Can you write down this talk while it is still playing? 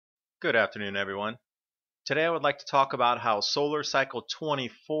Good afternoon, everyone. Today I would like to talk about how solar cycle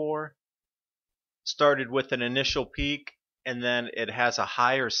 24 started with an initial peak and then it has a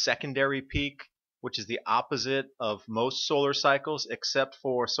higher secondary peak, which is the opposite of most solar cycles except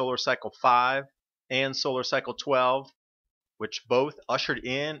for solar cycle 5 and solar cycle 12, which both ushered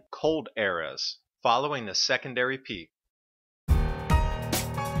in cold eras following the secondary peak.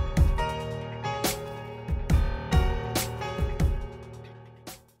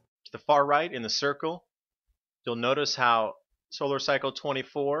 To the far right in the circle, you'll notice how solar cycle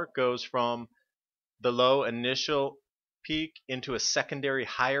 24 goes from the low initial peak into a secondary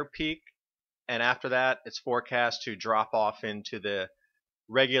higher peak, and after that it's forecast to drop off into the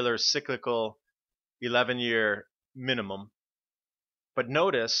regular cyclical 11-year minimum. But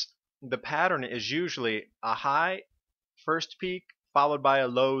notice the pattern is usually a high first peak followed by a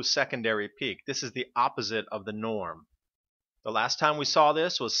low secondary peak. This is the opposite of the norm. The last time we saw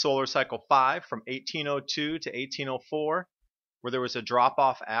this was solar cycle 5 from 1802 to 1804, where there was a drop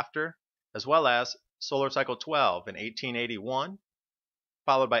off after, as well as solar cycle 12 in 1881,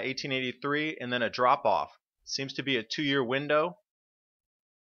 followed by 1883, and then a drop off. Seems to be a 2-year window.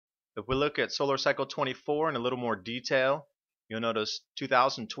 If we look at solar cycle 24 in a little more detail, you'll notice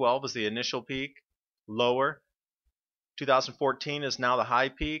 2012 is the initial peak, lower. 2014 is now the high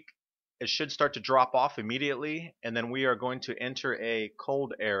peak. It should start to drop off immediately, and then we are going to enter a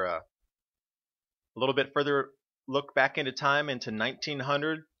cold era. A little bit further look back into time into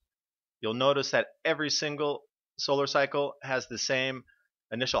 1900, you'll notice that every single solar cycle has the same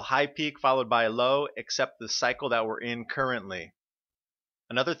initial high peak followed by a low, except the cycle that we're in currently.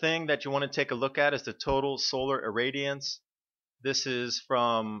 Another thing that you want to take a look at is the total solar irradiance. This is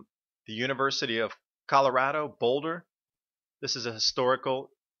from the University of Colorado, Boulder. This is a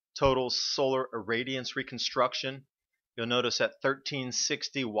historical total solar irradiance reconstruction. You'll notice that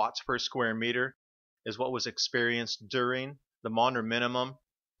 1360 watts per square meter is what was experienced during the Maunder minimum.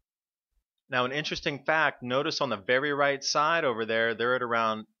 Now, an interesting fact, notice on the very right side over there, they're at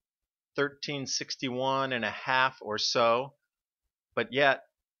around 1361 and a half or so, but yet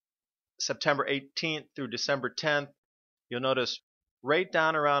September 18th through December 10th, you'll notice right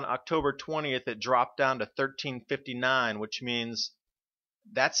down around October 20th it dropped down to 1359, which means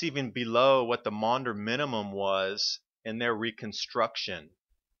that's even below what the Maunder minimum was in their reconstruction.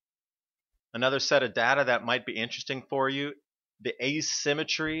 Another set of data that might be interesting for you, the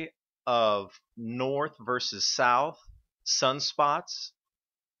asymmetry of north versus south sunspots.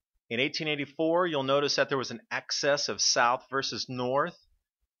 In 1884, you'll notice that there was an excess of south versus north.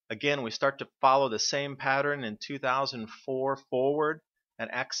 Again, we start to follow the same pattern in 2004 forward, an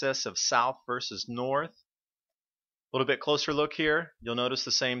excess of south versus north. A little bit closer look here, you'll notice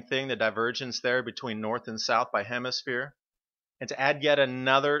the same thing, the divergence there between north and south by hemisphere. And to add yet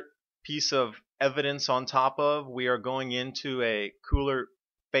another piece of evidence on top of, we are going into a cooler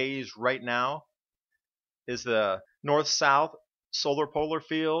phase right now, is the north-south solar polar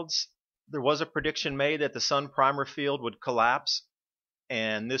fields. There was a prediction made that the sun primer field would collapse,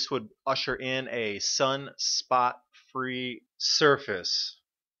 and this would usher in a sunspot-free surface.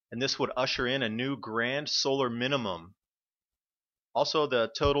 And this would usher in a new grand solar minimum. Also, the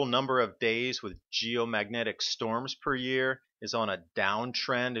total number of days with geomagnetic storms per year is on a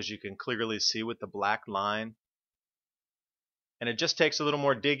downtrend, as you can clearly see with the black line. And it just takes a little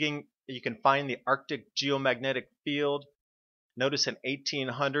more digging. You can find the Arctic geomagnetic field. Notice in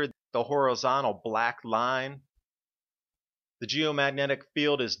 1800, the horizontal black line. The geomagnetic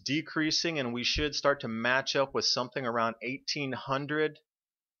field is decreasing, and we should start to match up with something around 1800.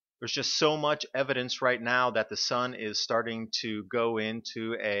 There's just so much evidence right now that the sun is starting to go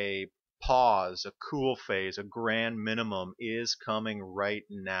into a pause, a cool phase, a grand minimum is coming right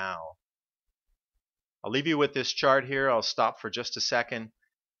now. I'll leave you with this chart here. I'll stop for just a second.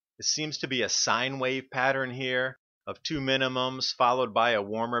 It seems to be a sine wave pattern here of 2 minimums followed by a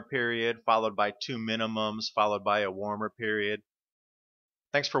warmer period, followed by 2 minimums, followed by a warmer period.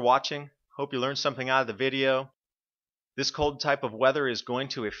 Thanks for watching. Hope you learned something out of the video. This cold type of weather is going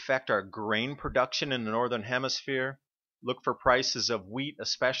to affect our grain production in the northern hemisphere. Look for prices of wheat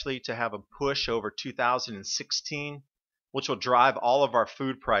especially to have a push over 2016, which will drive all of our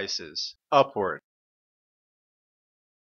food prices upward.